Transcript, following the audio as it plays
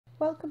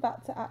welcome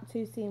back to Act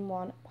 2, Scene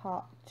 1,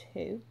 Part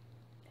 2.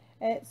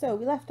 So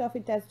we left off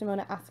with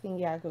Desdemona asking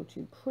Iago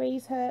to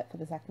praise her for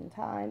the second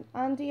time,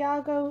 and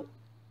Iago,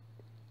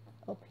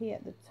 up here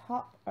at the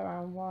top,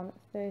 around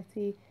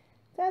 1:30,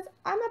 says,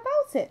 "I'm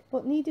about it,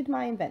 but needed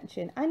my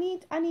invention. I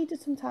needed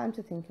some time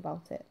to think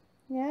about it."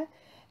 Yeah.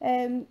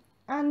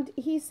 And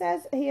he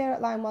says here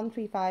at line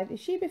 135, "If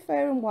she be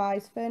fair and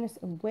wise, fairness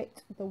and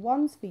wit, the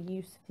one's for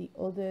use, the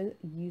other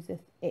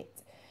useth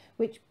it."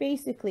 Which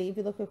basically, if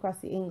you look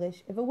across the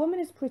English, if a woman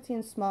is pretty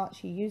and smart,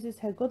 she uses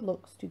her good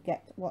looks to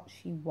get what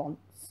she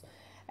wants.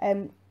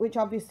 Which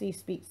obviously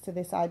speaks to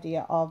this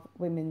idea of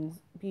women's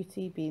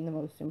beauty being the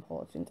most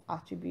important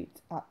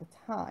attribute at the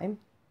time.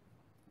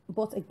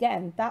 But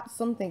again, that's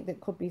something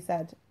that could be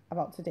said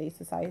about today's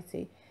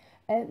society.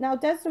 Now,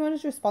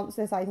 Desdemona's response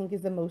to this, I think,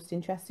 is the most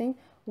interesting.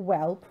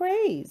 Well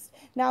praised.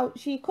 Now,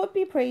 she could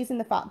be praising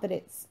the fact that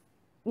it's,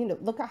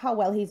 look at how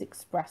well he's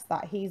expressed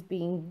that. He's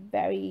being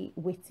very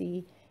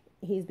witty.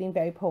 He's been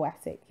very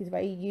poetic. He's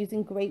very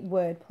using great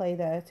wordplay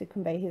there to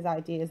convey his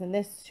ideas. And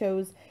this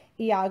shows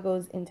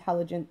Iago's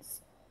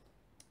intelligence,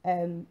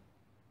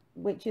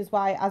 which is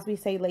why, as we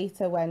say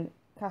later, when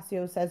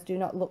Cassio says, "Do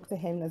not look to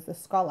him as the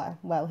scholar,"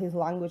 well, his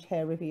language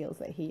here reveals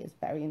that he is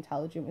very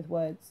intelligent with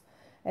words.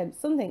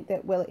 Something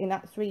that will, in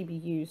Act 3, be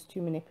used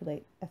to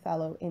manipulate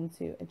Othello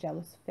into a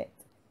jealous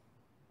fit.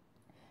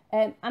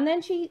 And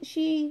then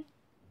she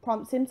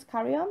prompts him to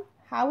carry on.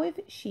 "How if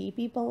she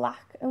be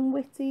black and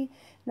witty?"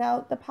 Now,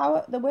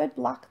 the word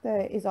black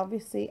there is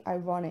obviously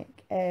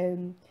ironic,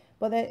 and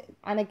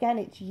again,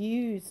 it's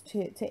used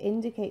to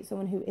indicate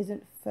someone who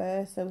isn't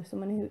fair, so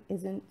someone who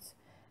isn't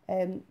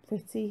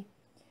pretty.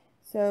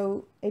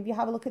 So if you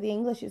have a look at the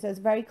English, it says,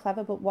 "Very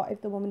clever, but what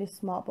if the woman is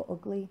smart but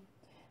ugly?"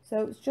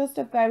 So it's just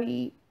a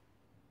very,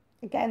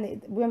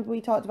 again, remember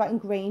we talked about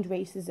ingrained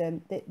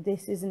racism, that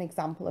this is an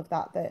example of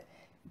that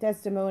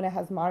Desdemona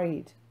has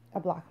married a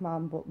black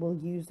man, but will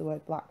use the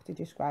word black to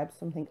describe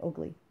something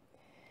ugly.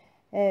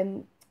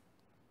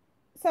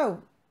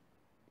 So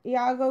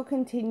Iago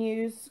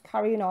continues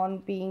carrying on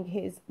being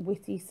his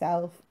witty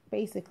self,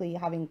 basically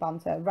having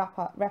banter,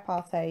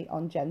 repartee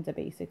on gender.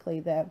 Basically,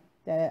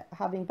 they're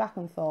having back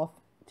and forth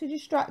to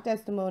distract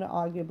Desdemona,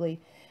 arguably,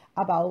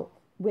 about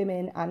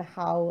women and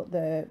how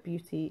the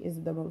beauty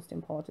is the most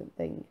important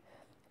thing.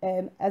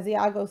 As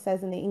Iago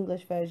says in the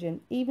English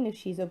version, even if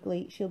she's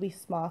ugly, she'll be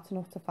smart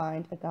enough to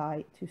find a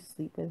guy to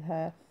sleep with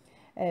her.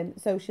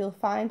 So she'll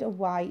find a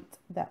white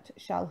that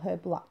shall her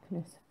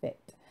blackness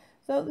fit.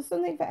 So there's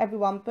something for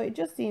everyone, but it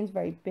just seems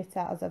very bitter,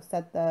 as I've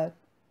said there,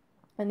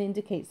 and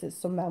indicates that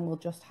some men will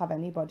just have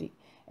anybody.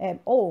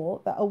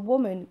 Or that a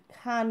woman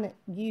can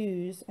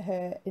use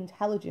her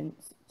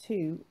intelligence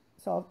to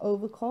sort of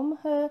overcome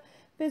her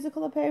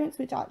physical appearance,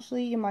 which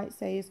actually you might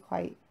say is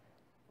quite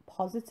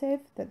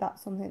positive,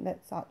 that's something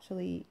that's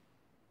actually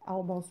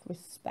almost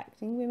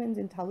respecting women's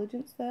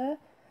intelligence there.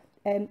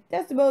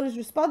 Desdemona's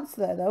response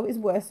there, though, is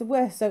worse and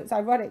worse. So it's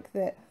ironic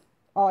that,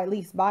 or at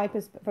least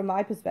from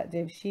my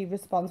perspective, she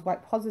responds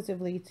quite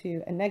positively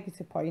to a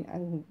negative point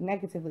and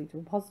negatively to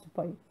a positive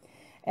point.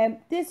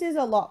 This is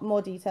a lot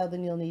more detailed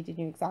than you'll need in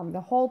your exam.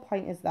 The whole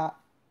point is that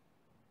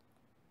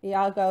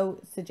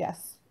Iago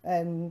suggests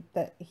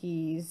that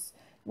he's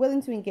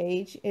willing to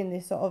engage in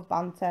this sort of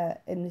banter,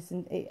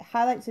 it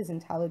highlights his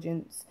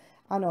intelligence,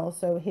 and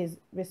also his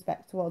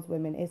respect towards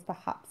women is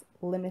perhaps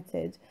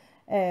limited.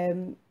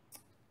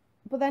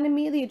 But then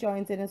Emilia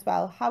joins in as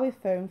well. "How if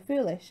fair and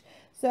foolish?"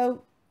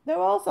 So they're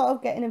all sort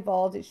of getting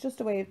involved. It's just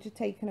a way of just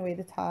taking away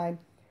the time.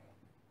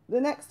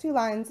 The next two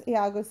lines,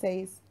 Iago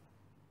says,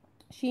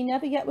 "She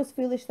never yet was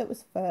foolish that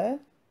was fair."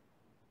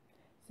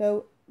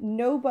 So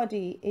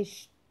nobody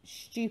is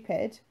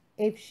stupid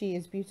if she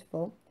is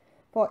beautiful,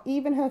 for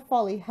even her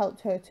folly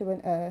helped her to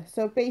an err.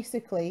 So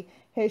basically,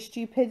 her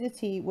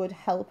stupidity would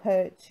help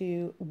her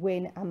to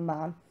win a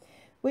man,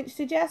 which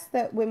suggests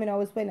that women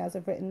always win, as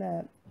I've written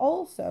there.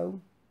 Also,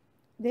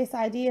 this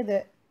idea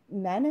that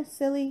men are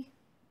silly,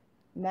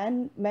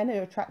 men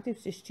are attracted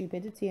to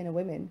stupidity in a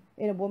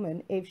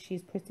woman if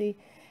she's pretty.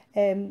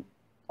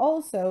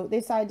 Also,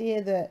 this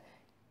idea that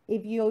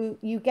if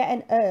you get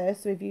an heir,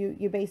 so if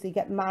you basically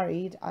get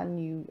married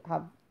and you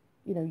have,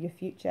 your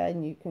future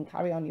and you can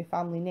carry on your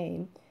family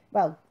name,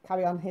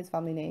 carry on his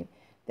family name,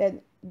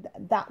 then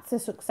that's a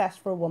success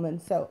for a woman.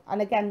 So,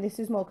 and again, this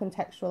is more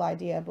contextual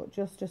idea, but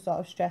just to sort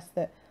of stress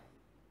that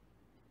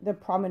the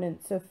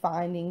prominence of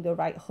finding the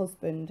right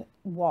husband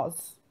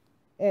was,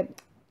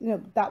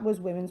 that was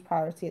women's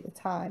priority at the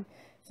time.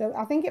 So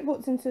I think it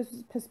puts into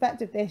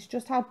perspective this,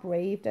 just how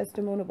brave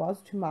Desdemona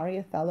was to marry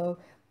Othello.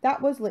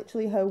 That was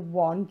literally her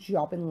one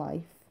job in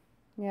life,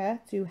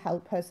 to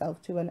help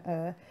herself to an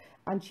heir.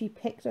 And she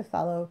picked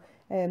Othello,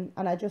 and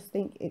I just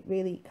think it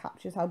really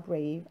captures how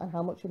brave and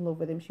how much in love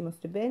with him she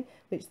must have been,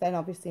 which then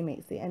obviously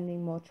makes the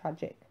ending more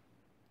tragic.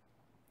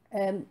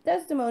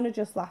 Desdemona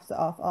just laughs it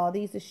off. "Oh,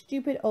 these are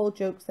stupid old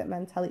jokes that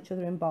men tell each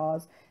other in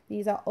bars.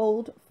 These are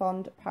old,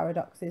 fond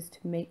paradoxes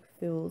to make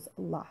fools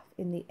laugh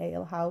in the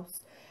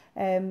alehouse."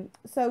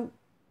 So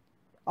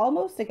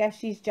almost, I guess,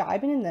 she's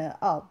jibing in there.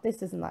 "Oh,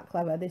 this isn't that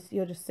clever.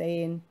 You're just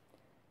saying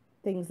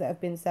things that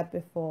have been said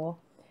before.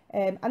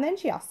 And then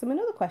she asks him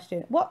another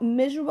question. What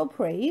miserable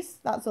praise?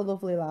 That's a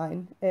lovely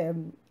line.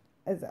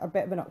 There's a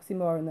bit of an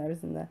oxymoron there,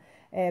 isn't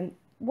there?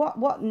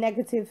 What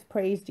negative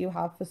praise do you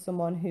have for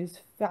someone who's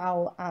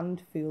foul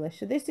and foolish?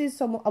 So this is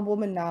a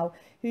woman now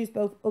who's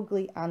both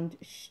ugly and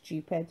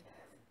stupid.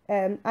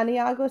 And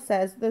Iago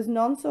says, there's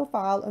none so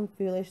foul and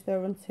foolish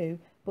thereunto,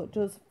 but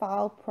does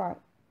foul prank.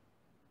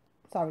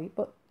 Sorry,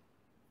 but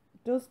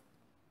does.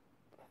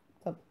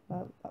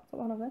 That's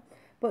one of them.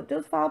 But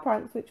does foul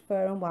pranks which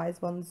fair and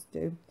wise ones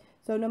do.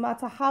 So no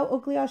matter how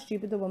ugly or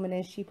stupid the woman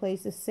is, she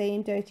plays the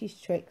same dirty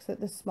tricks that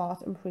the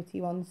smart and pretty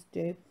ones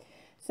do.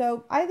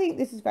 So I think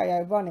this is very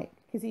ironic,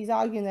 because he's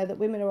arguing there that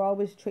women are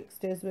always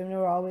tricksters, women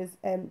are always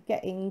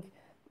getting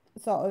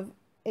sort of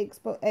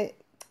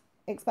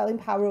expelling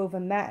power over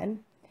men.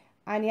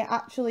 And yet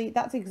actually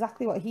that's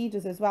exactly what he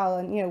does as well.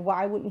 And, you know,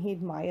 why wouldn't he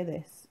admire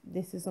this?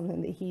 This is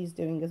something that he's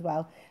doing as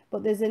well.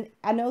 But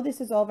I know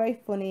this is all very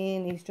funny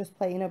and he's just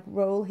playing a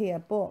role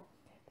here, but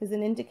there's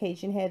an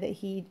indication here that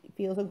he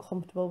feels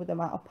uncomfortable with the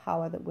amount of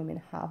power that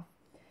women have.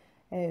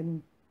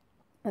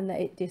 And that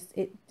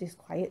it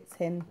disquiets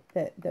him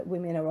that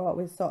women are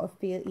always sort of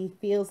he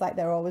feels like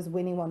they're always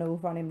winning one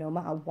over on him no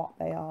matter what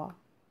they are.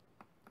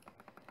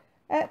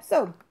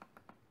 So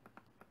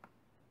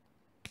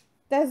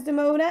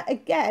Desdemona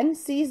again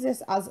sees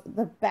this as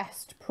the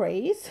best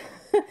praise,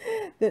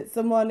 that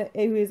someone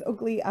who is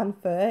ugly and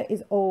fair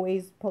is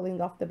always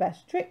pulling off the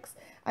best tricks.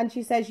 And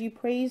she says, you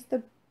praise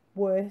the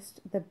worst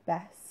the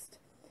best.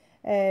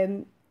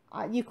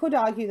 You could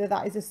argue that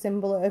that is a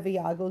symbol of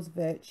Iago's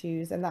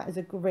virtues, and that is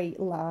a great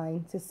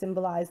line to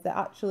symbolise that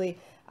actually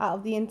out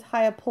of the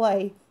entire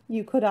play,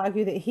 you could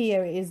argue that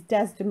here it is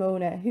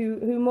Desdemona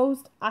who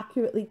most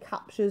accurately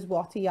captures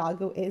what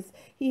Iago is.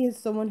 He is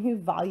someone who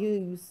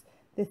values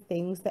the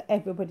things that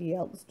everybody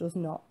else does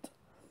not.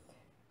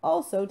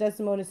 Also,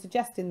 Desdemona is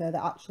suggesting there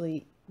that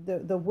actually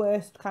the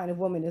worst kind of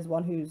woman is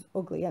one who's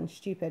ugly and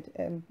stupid,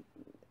 a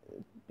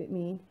bit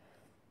mean.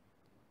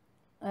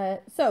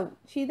 So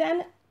she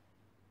then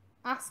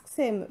asks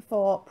him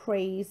for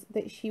praise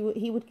that he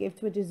would give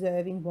to a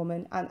deserving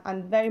woman,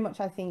 and very much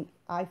I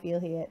feel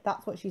here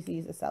that's what she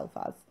sees herself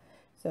as.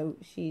 So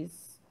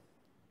she's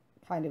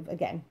kind of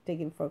again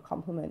digging for a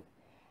compliment.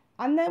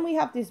 And then we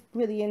have this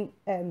brilliant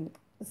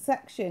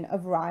section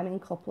of rhyming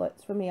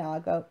couplets from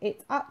Iago.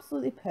 It's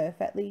absolutely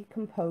perfectly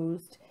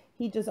composed.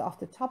 He does it off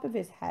the top of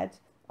his head.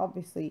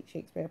 Obviously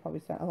Shakespeare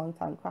probably spent a long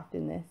time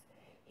crafting this.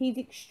 He's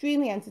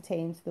extremely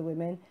entertaining to the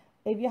women.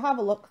 If you have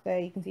a look there,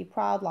 you can see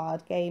proud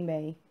lad, gay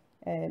me,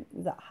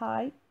 is that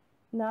high,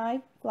 nigh,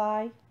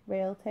 fly,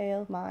 rail,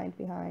 tail, mind,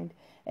 behind.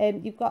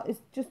 You've got this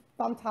just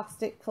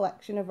fantastic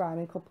collection of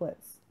rhyming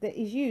couplets that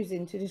he's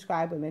using to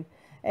describe women.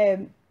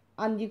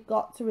 And you've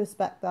got to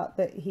respect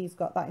that he's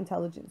got that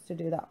intelligence to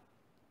do that.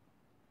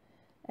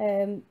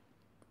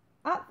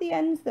 At the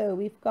end though,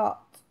 we've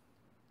got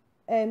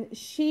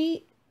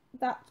she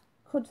that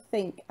could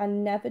think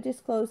and never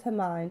disclose her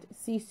mind,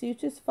 see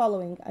suitors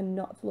following and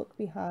not look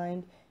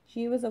behind.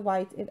 She was a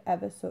wight if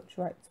ever such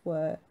rights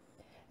were.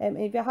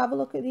 If you have a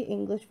look at the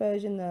English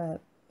version there,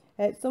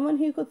 someone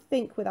who could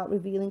think without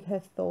revealing her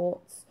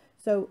thoughts.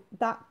 So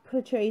that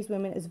portrays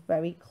women as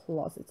very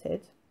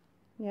closeted.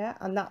 Yeah,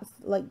 and that's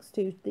likes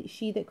to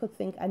she that could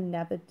think and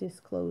never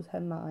disclose her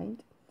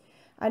mind.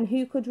 And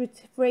who could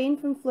refrain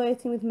from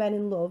flirting with men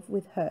in love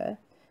with her.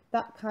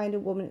 That kind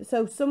of woman.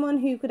 So someone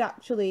who could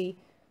actually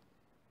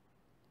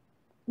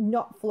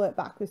not flirt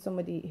back with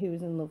somebody who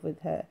is in love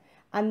with her.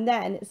 And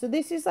then, so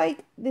this is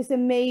like this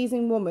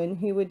amazing woman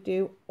who would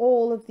do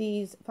all of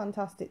these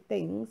fantastic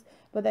things.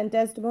 But then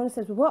Desdemona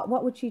says, well,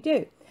 what would she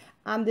do?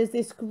 And there's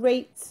this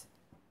great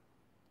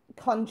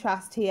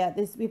contrast here.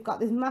 We've got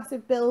this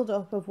massive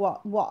build-up of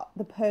what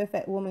the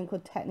perfect woman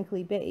could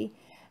technically be.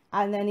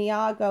 And then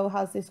Iago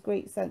has this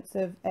great sense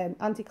of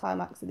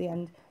anticlimax at the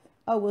end.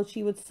 Oh, well,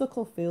 she would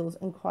suckle fools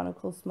and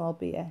chronicle small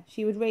beer.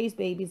 She would raise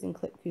babies and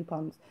clip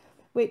coupons,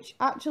 which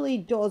actually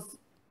does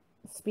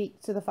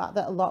speak to the fact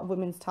that a lot of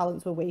women's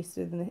talents were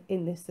wasted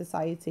in this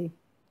society.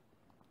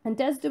 And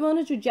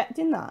Desdemona's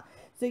rejecting that.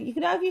 So you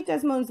could argue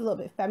Desdemona's a little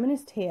bit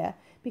feminist here,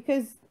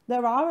 because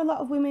there are a lot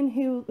of women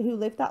who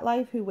lived that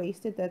life, who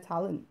wasted their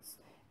talents.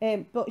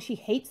 But she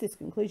hates this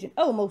conclusion.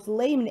 Oh, most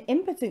lame and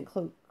impotent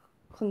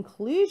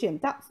conclusion.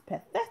 That's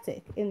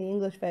pathetic in the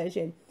English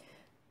version.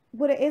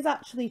 But it is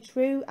actually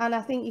true, and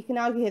I think you can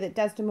argue here that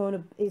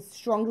Desdemona is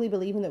strongly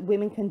believing that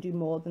women can do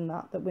more than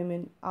that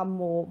women are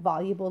more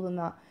valuable than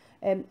that.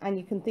 And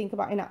you can think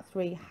about in Act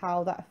 3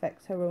 how that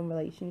affects her own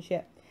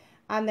relationship.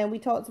 And then we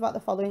talked about the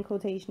following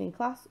quotation in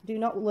class. Do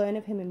not learn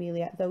of him,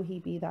 Emilia, though he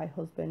be thy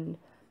husband.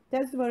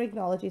 Desdemona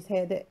acknowledges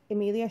here that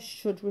Emilia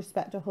should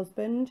respect her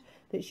husband,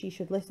 that she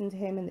should listen to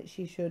him, and that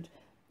she should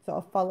sort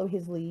of follow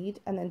his lead.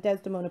 And then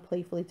Desdemona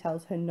playfully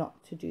tells her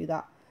not to do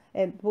that.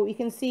 But we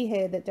can see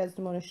here that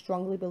Desdemona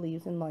strongly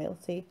believes in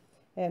loyalty.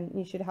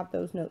 You should have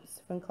those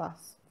notes from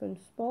class from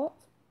sport.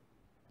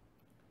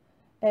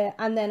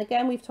 And then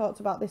again, we've talked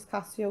about this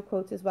Cassio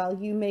quote as well.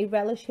 You may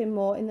relish him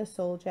more in the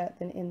soldier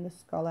than in the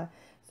scholar.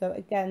 So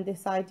again,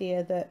 this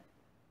idea that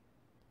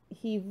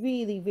he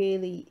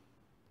really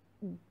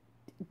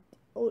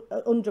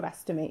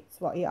underestimates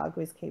what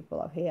Iago is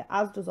capable of here,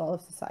 as does all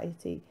of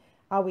society.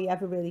 Are we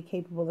ever really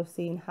capable of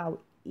seeing how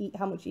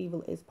much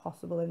evil is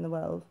possible in the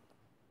world?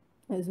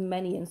 There's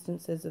many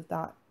instances of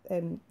that.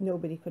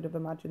 Nobody could have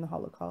imagined the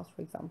Holocaust,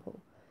 for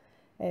example.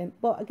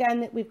 But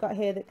again, we've got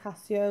here that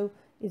Cassio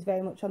is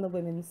very much on the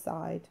women's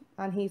side,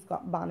 and he's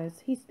got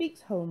manners. He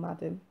speaks home,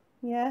 madam.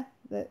 Yeah,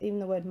 even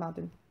the word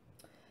madam.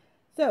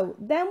 So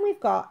then we've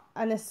got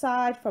an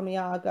aside from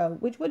Iago,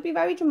 which would be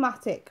very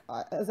dramatic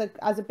as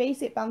a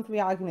basic Bantry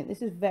argument.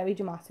 This is very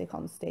dramatic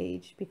on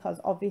stage, because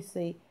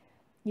obviously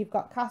you've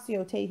got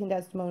Cassio taking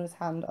Desdemona's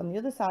hand on the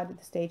other side of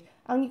the stage,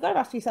 and you've got to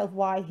ask yourself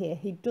why here.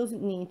 He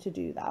doesn't need to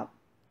do that.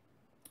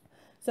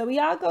 So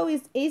Iago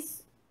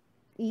is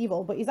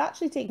evil, but he's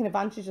actually taking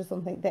advantage of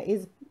something that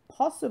is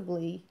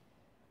possibly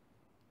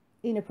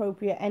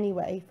inappropriate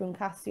anyway from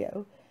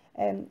Cassio.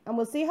 And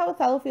we'll see how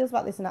Othello feels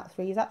about this in Act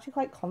 3. He's actually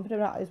quite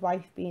confident about his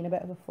wife being a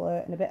bit of a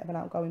flirt and a bit of an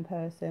outgoing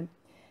person.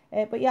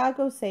 But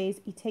Iago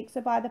says, he takes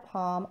her by the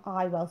palm,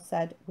 I well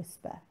said,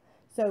 whisper.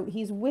 So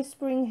he's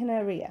whispering in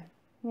her ear.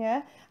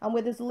 Yeah, and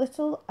with as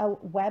little a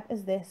web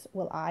as this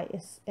will I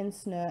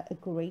ensnare a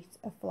great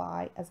a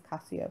fly as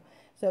Cassio.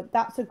 So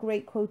that's a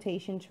great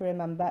quotation to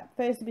remember.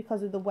 Firstly,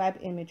 because of the web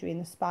imagery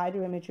and the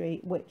spider imagery,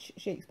 which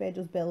Shakespeare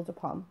does build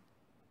upon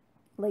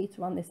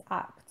later on this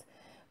act.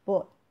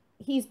 But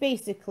he's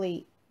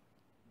basically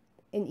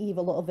an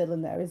evil little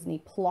villain there, isn't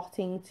he?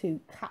 Plotting to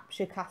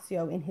capture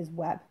Cassio in his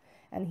web,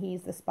 and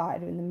he's the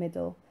spider in the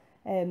middle.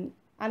 And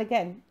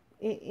again,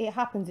 it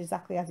happens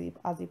exactly as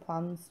he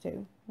plans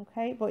to.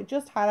 Okay, but it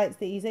just highlights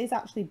that he's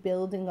actually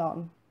building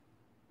on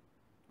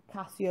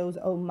Cassio's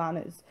own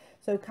manners.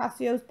 So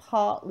Cassio's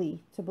partly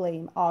to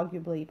blame,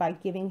 arguably, by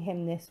giving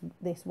him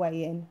this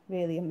way in,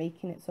 really, and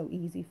making it so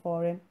easy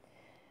for him.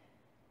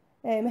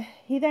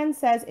 He then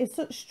says, if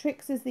such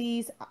tricks as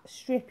these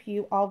strip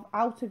you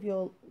out of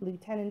your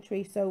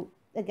lieutenantry. So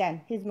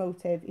again, his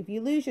motive, if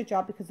you lose your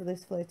job because of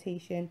this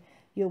flirtation,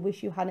 you'll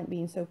wish you hadn't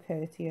been so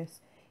courteous.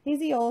 Is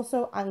he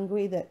also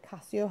angry that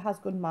Cassio has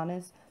good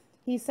manners?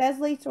 He says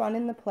later on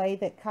in the play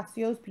that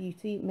Cassio's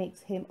beauty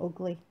makes him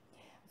ugly.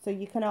 So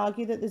you can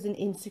argue that there's an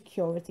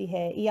insecurity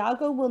here.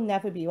 Iago will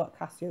never be what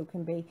Cassio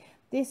can be.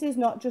 This is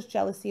not just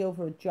jealousy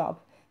over a job.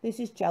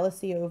 This is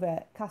jealousy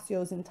over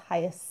Cassio's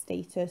entire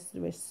status, the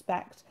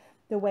respect,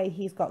 the way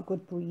he's got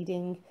good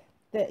breeding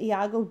that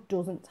Iago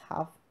doesn't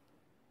have.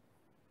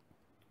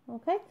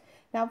 Okay,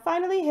 now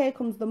finally here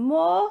comes the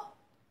more.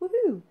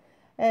 Woohoo!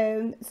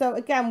 So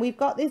again, we've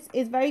got this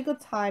is very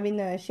good timing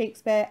there.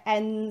 Shakespeare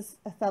ends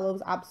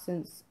Othello's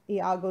absence.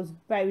 Iago's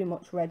very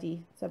much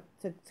ready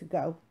to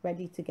go,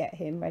 ready to get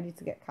him, ready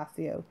to get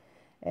Cassio.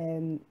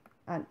 And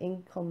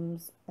in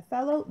comes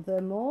Othello, the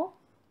more.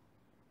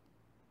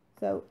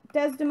 So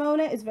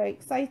Desdemona is very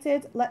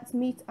excited. Let's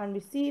meet and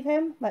receive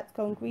him. Let's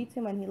go and greet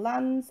him when he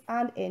lands.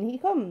 And in he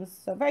comes.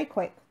 So very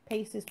quick.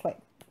 Pace is quick.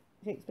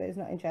 Shakespeare is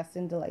not interested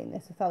in delaying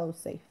this. Othello's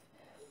safe.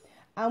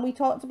 And we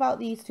talked about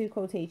these two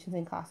quotations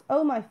in class.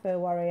 Oh, my fair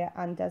warrior,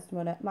 and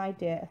Desdemona, my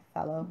dear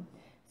Othello.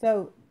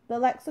 So the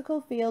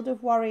lexical field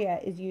of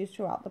warrior is used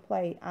throughout the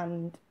play.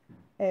 And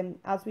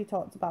as we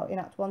talked about in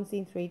Act 1,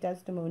 Scene 3,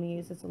 Desdemona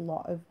uses a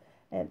lot of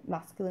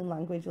masculine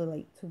language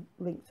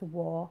linked to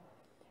war.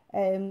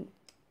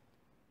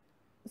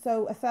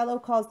 So Othello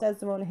calls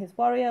Desdemona his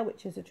warrior,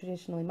 which is a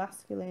traditionally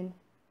masculine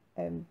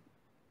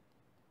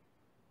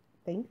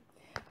thing.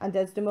 And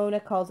Desdemona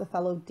calls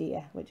Othello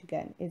dear, which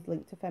again is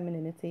linked to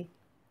femininity.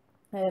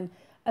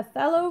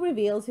 Othello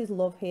reveals his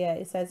love here.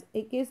 It says,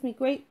 it gives me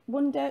great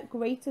wonder,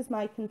 great is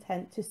my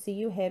content to see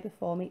you here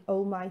before me,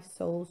 oh my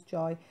soul's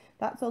joy.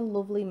 That's a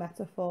lovely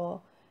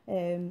metaphor.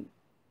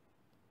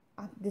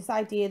 This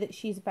idea that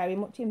she's very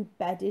much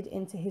embedded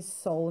into his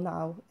soul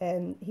now.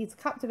 He's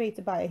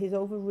captivated by her, he's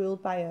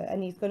overruled by her,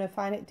 and he's going to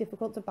find it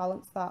difficult to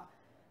balance that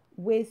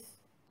with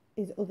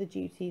his other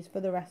duties for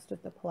the rest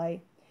of the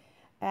play.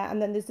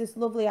 And then there's this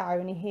lovely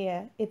irony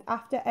here. If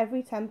after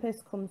every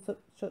tempest comes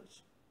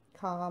such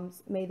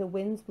calms, may the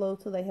winds blow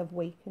till they have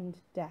wakened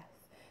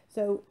death.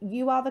 So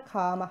you are the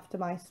calm after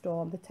my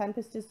storm. The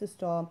tempest is the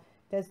storm.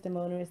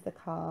 Desdemona is the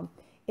calm.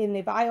 And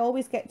if I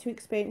always get to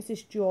experience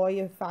this joy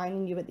of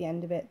finding you at the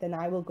end of it, then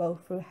I will go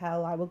through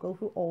hell. I will go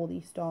through all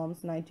these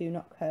storms, and I do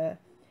not care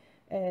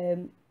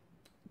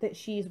that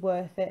she's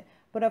worth it.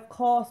 But of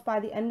course, by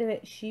the end of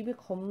it, she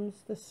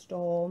becomes the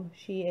storm.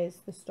 She is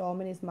the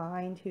storm in his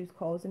mind who's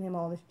causing him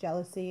all this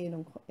jealousy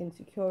and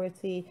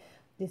insecurity,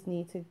 this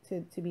need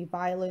to be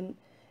violent.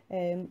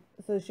 So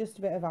there's just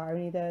a bit of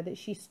irony there that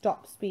she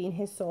stops being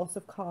his source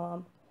of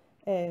calm.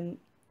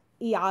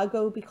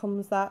 Iago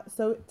becomes that.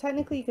 So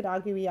technically you could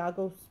argue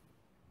Iago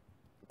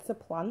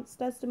supplants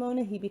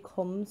Desdemona. He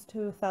becomes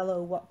to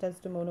Othello what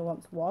Desdemona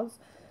once was.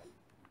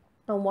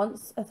 And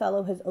once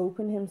Othello has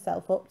opened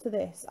himself up to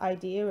this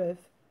idea of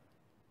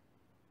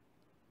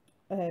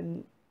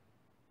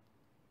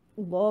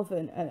love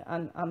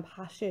and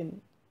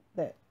passion,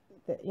 that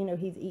you know,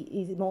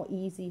 he's more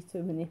easy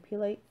to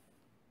manipulate.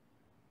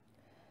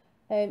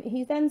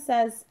 He then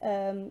says,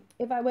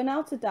 if I were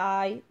now to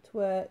die,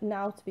 'twere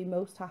now to be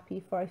most happy,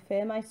 for I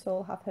fear my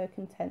soul hath her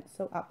content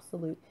so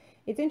absolute.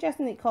 It's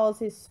interesting that he calls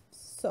his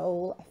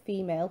soul a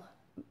female.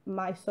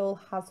 My soul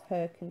has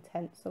her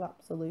content so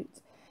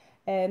absolute.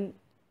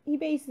 He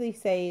basically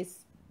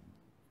says,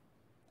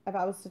 if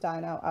I was to die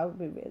now, I would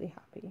be really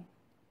happy.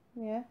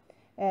 Yeah.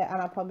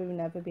 And I'll probably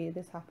never be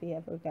this happy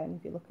ever again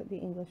if you look at the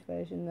English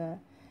version there.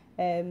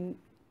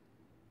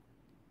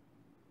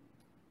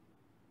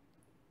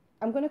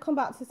 I'm going to come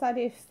back to this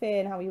idea of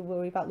fear and how you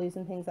worry about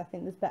losing things. I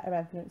think there's better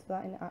evidence for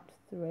that in Act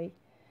 3.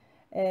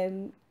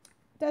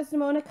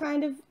 Desdemona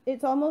kind of,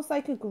 it's almost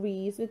like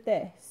agrees with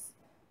this.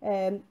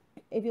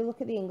 If you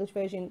look at the English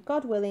version,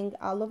 God willing,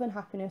 our love and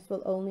happiness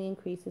will only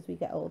increase as we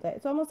get older.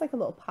 It's almost like a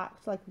little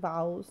pact, like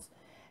vows.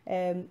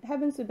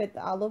 Heaven forbid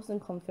that our loves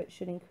and comforts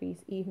should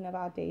increase even if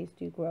our days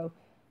do grow.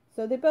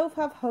 So they both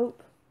have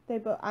hope.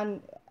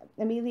 And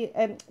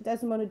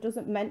Desdemona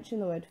doesn't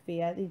mention the word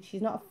fear.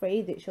 She's not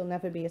afraid that she'll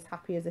never be as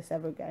happy as this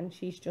ever again.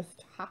 She's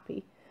just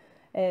happy.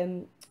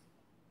 And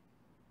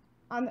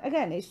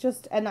again, it's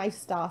just a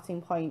nice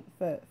starting point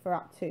for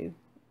Act 2,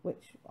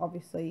 which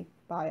obviously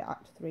by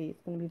Act 3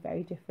 it's going to be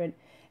very different.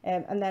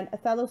 And then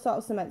Othello sort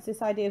of cements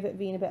this idea of it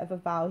being a bit of a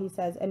vow. He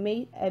says,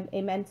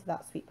 amen to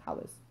that, sweet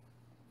powers.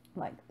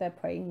 Like they're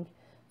praying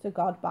to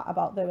God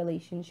about their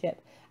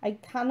relationship. I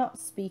cannot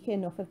speak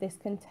enough of this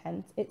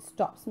content. It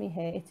stops me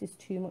here. It is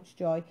too much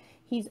joy.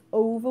 He's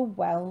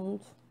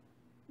overwhelmed.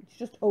 He's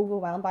just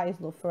overwhelmed by his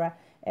love for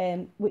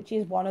her, which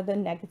is one of the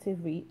negative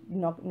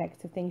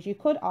things. You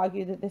could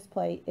argue that this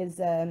play is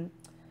a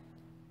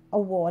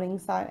warning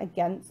sign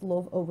against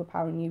love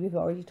overpowering you. We've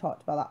already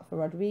talked about that for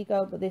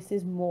Roderigo, but this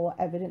is more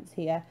evidence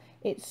here.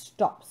 It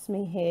stops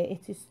me here.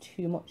 It is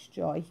too much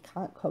joy. He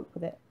can't cope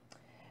with it.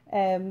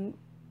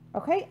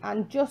 Okay,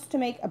 and just to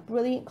make a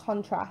brilliant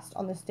contrast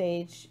on the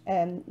stage,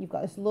 you've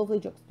got this lovely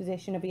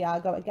juxtaposition of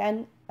Iago,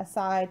 again,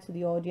 aside to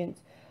the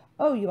audience.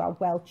 Oh, you are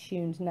well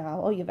tuned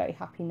now. Oh, you're very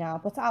happy now,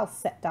 but I'll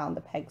set down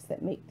the pegs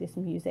that make this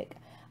music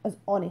as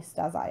honest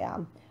as I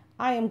am.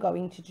 I am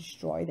going to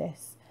destroy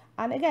this.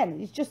 And again,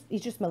 he's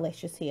just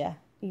malicious here.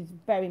 He's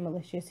very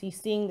malicious. He's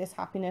seeing this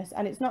happiness,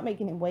 and it's not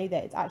making him weigh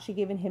there. It's actually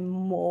giving him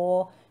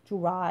more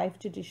drive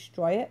to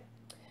destroy it.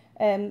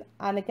 And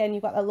again,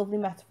 you've got that lovely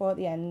metaphor at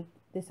the end,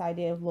 this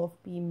idea of love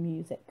being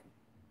music.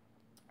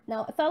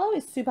 Now, Othello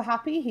is super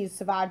happy. He's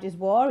survived his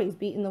war. He's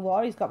beaten the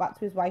war. He's got back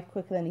to his wife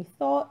quicker than he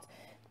thought.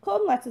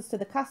 Come, let us to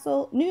the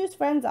castle. News,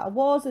 friends, our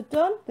wars are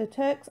done. The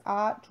Turks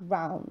are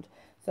drowned.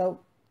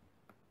 So,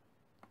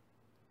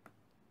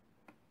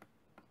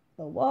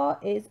 the war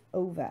is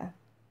over.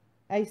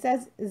 And he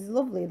says, it's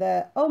lovely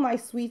there. Oh, my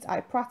sweet,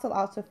 I prattle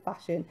out of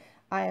fashion.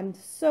 I am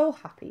so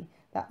happy.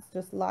 That's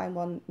just line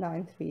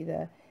 193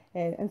 there.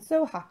 And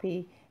so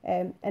happy.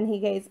 And he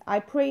goes, I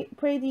pray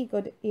thee,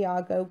 good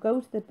Iago, go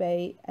to the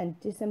bay and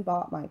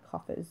disembark my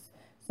coffers.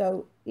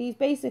 So he's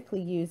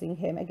basically using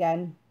him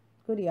again.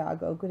 Good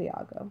Iago, good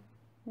Iago.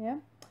 Yeah.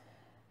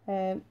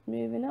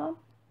 Moving on.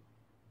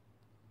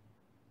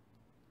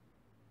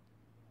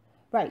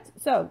 Right,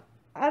 so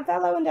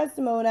Othello and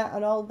Desdemona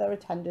and all their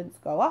attendants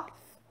go off.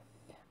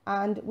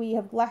 And we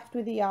have left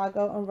with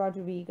Iago and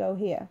Roderigo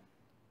here.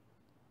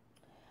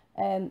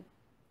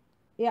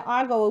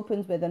 Iago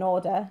opens with an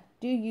order.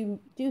 Do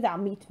thou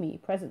meet me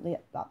presently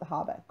at the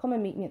harbour. Come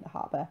and meet me at the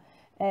harbour.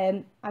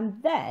 And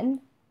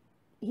then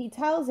he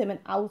tells him an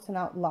out and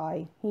out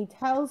lie. He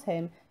tells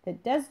him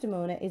that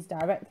Desdemona is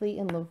directly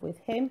in love with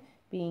him,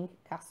 being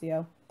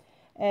Cassio.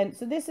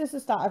 So this is the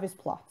start of his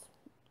plot.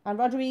 And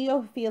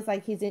Roderigo feels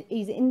like he's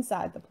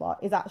inside the plot.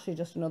 Is actually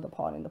just another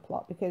pawn in the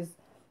plot, because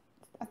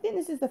I think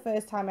this is the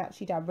first time he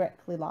actually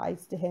directly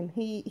lies to him.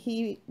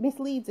 He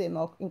misleads him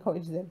or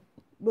encourages him.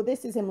 But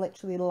this is him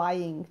literally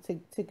lying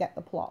to get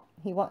the plot.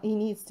 He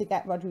needs to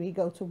get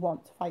Roderigo to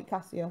want to fight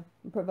Cassio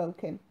and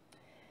provoke him.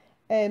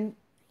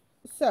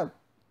 So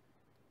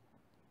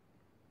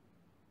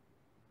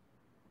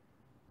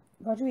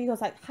Roderigo's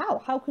like,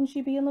 how can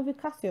she be in love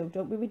with Cassio?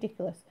 Don't be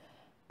ridiculous.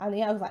 And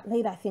Iago's like,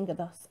 lay thy finger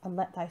thus and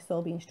let thy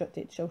soul be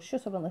instructed. So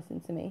shut up and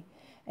listen to me.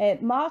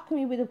 Mark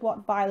me with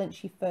what violence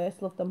she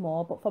first loved the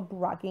more, but for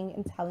bragging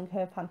and telling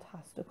her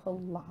fantastical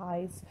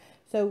lies.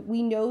 So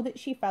we know that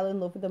she fell in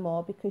love with the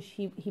more because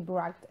he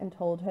bragged and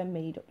told her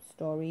made up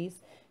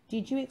stories.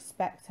 Did you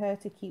expect her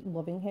to keep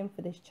loving him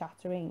for this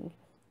chattering?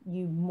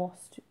 You're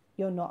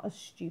not as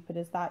stupid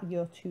as that.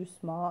 You're too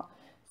smart.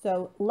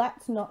 So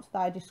let not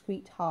thy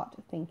discreet heart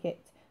think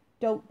it.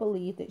 Don't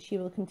believe that she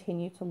will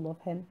continue to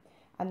love him.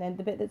 And then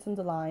the bit that's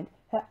underlined,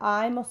 her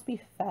eye must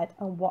be fed,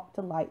 and what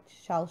delight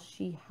shall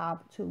she have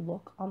to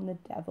look on the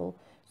devil.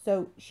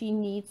 So she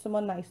needs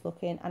someone nice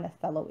looking, and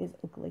Othello is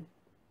ugly.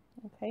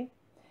 Okay.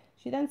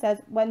 She then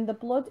says, when the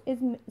blood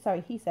is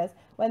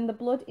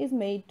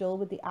made dull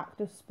with the act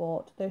of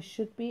sport, there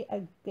should be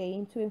a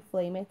game to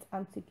inflame it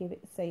and to give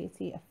it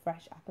satiety, a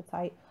fresh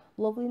appetite,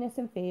 loveliness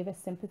and favour,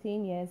 sympathy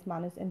in years,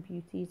 manners and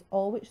beauties,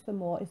 all which the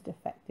more is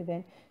defective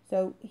in.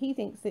 So he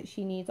thinks that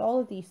she needs all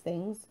of these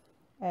things,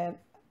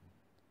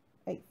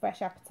 like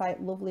fresh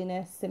appetite,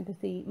 loveliness,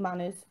 sympathy,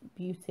 manners,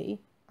 beauty,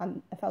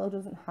 and Othello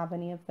doesn't have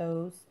any of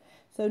those.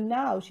 So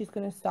now she's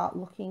going to start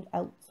looking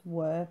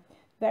elsewhere.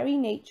 Very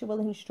nature will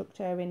instruct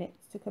her in it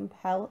to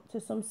compel to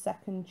some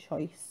second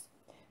choice.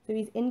 So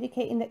he's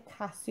indicating that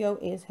Cassio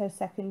is her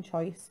second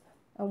choice.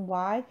 And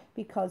why?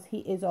 Because he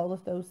is all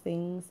of those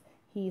things.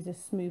 He's a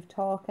smooth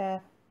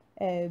talker.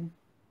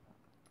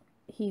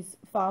 He's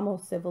far more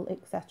civil,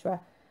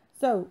 etc.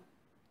 So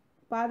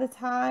by the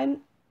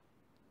time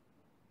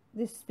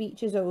this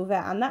speech is over,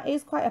 and that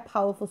is quite a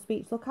powerful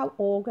speech, look how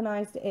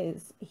organised it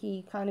is.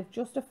 He kind of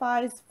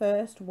justifies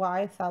first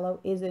why Othello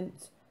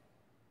isn't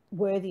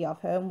worthy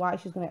of her and why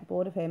she's going to get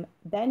bored of him.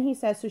 Then he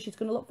says, so she's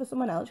going to look for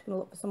someone else, she's going to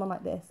look for someone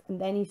like this.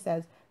 And then he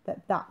says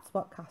that that's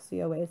what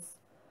Cassio is.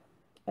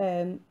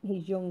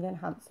 He's young and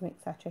handsome,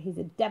 etc. He's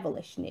a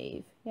devilish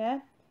knave, yeah?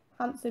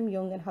 Handsome,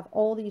 young, and have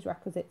all these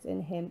requisites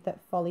in him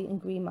that folly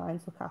and green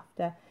minds look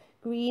after.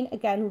 Green,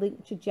 again,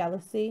 linked to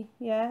jealousy,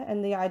 yeah?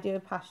 And the idea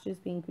of pastures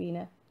being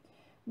greener.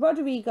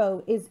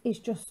 Roderigo is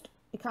just,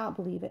 I can't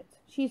believe it.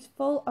 She's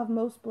full of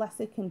most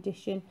blessed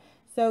condition.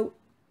 So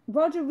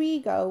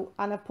Roderigo,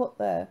 and I've put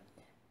the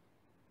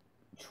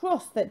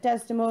trust that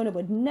Desdemona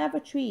would never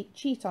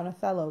cheat on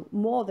Othello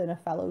more than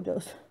Othello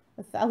does.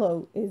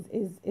 Othello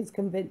is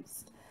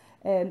convinced.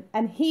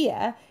 And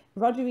here,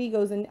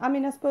 Roderigo's, and I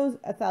mean, I suppose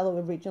Othello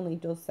originally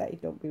does say,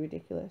 don't be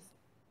ridiculous.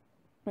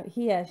 But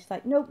here, she's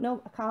like, nope,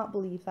 I can't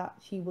believe that.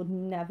 She would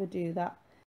never do that.